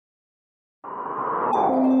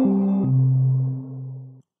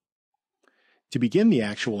To begin the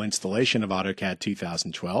actual installation of AutoCAD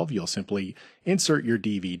 2012, you'll simply insert your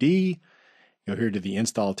DVD, go here to the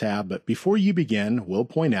Install tab, but before you begin, we'll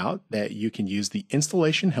point out that you can use the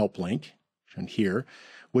Installation Help link, shown here,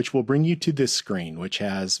 which will bring you to this screen, which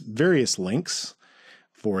has various links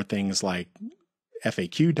for things like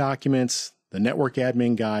FAQ documents, the Network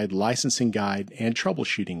Admin Guide, Licensing Guide, and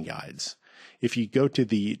Troubleshooting Guides. If you go to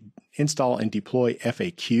the Install and Deploy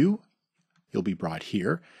FAQ, you'll be brought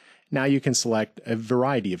here. Now you can select a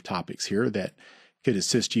variety of topics here that could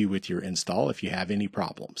assist you with your install if you have any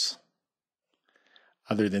problems.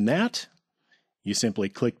 Other than that, you simply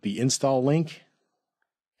click the install link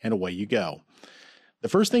and away you go. The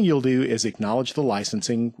first thing you'll do is acknowledge the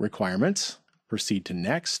licensing requirements, proceed to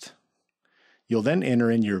next. You'll then enter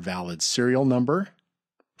in your valid serial number,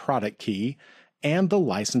 product key, and the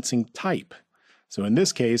licensing type. So in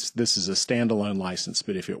this case, this is a standalone license,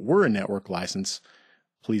 but if it were a network license,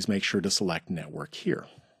 please make sure to select Network here.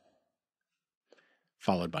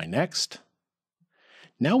 Followed by Next.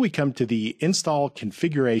 Now we come to the Install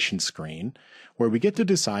Configuration screen, where we get to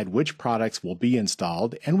decide which products will be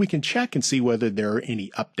installed, and we can check and see whether there are any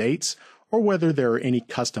updates or whether there are any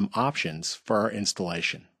custom options for our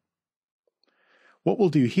installation. What we'll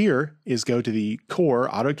do here is go to the core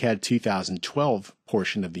AutoCAD 2012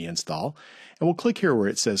 portion of the install, and we'll click here where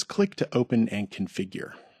it says Click to Open and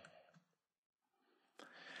Configure.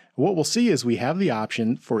 What we'll see is we have the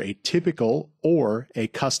option for a typical or a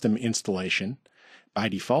custom installation. By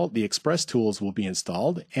default, the Express tools will be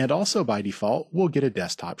installed, and also by default, we'll get a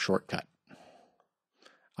desktop shortcut.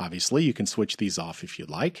 Obviously, you can switch these off if you'd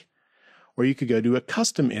like, or you could go to a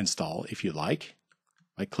custom install if you'd like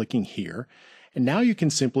by clicking here. And now you can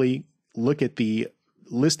simply look at the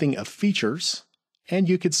listing of features, and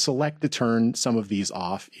you could select to turn some of these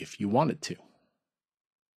off if you wanted to.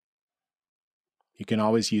 You can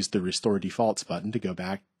always use the Restore Defaults button to go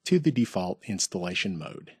back to the default installation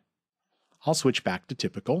mode. I'll switch back to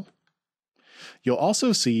typical. You'll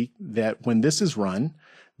also see that when this is run,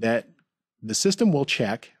 that the system will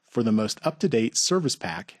check for the most up-to-date service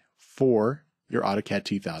pack for your AutoCAD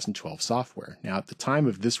 2012 software. Now, at the time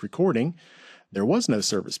of this recording, there was no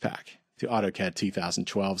service pack to AutoCAD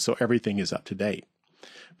 2012, so everything is up to date.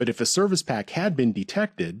 But if a service pack had been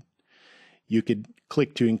detected, you could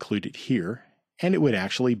click to include it here, and it would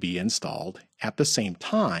actually be installed at the same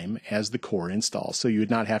time as the core install, so you would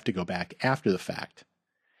not have to go back after the fact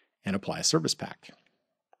and apply a service pack.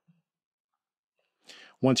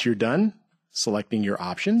 Once you're done selecting your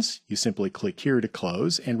options, you simply click here to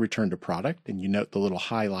close and return to product, and you note the little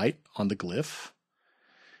highlight on the glyph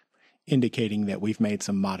indicating that we've made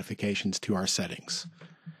some modifications to our settings.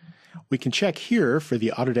 We can check here for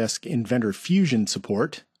the Autodesk Inventor Fusion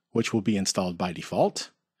support, which will be installed by default.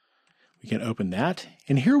 We can open that,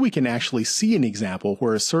 and here we can actually see an example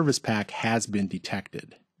where a service pack has been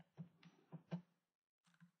detected.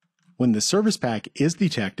 When the service pack is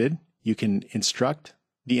detected, you can instruct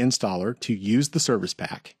the installer to use the service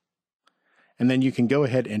pack, and then you can go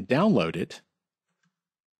ahead and download it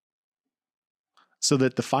so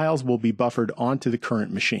that the files will be buffered onto the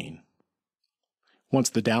current machine.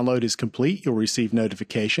 Once the download is complete, you'll receive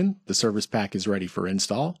notification the service pack is ready for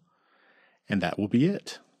install, and that will be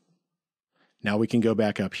it. Now we can go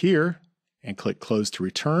back up here and click Close to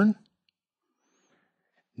return.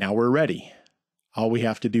 Now we're ready. All we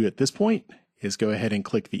have to do at this point is go ahead and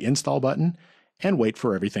click the Install button and wait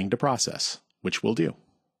for everything to process, which we'll do.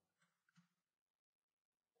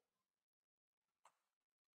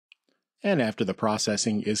 And after the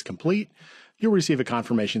processing is complete, you'll receive a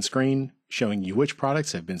confirmation screen showing you which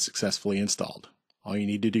products have been successfully installed. All you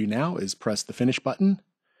need to do now is press the Finish button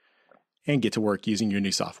and get to work using your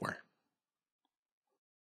new software.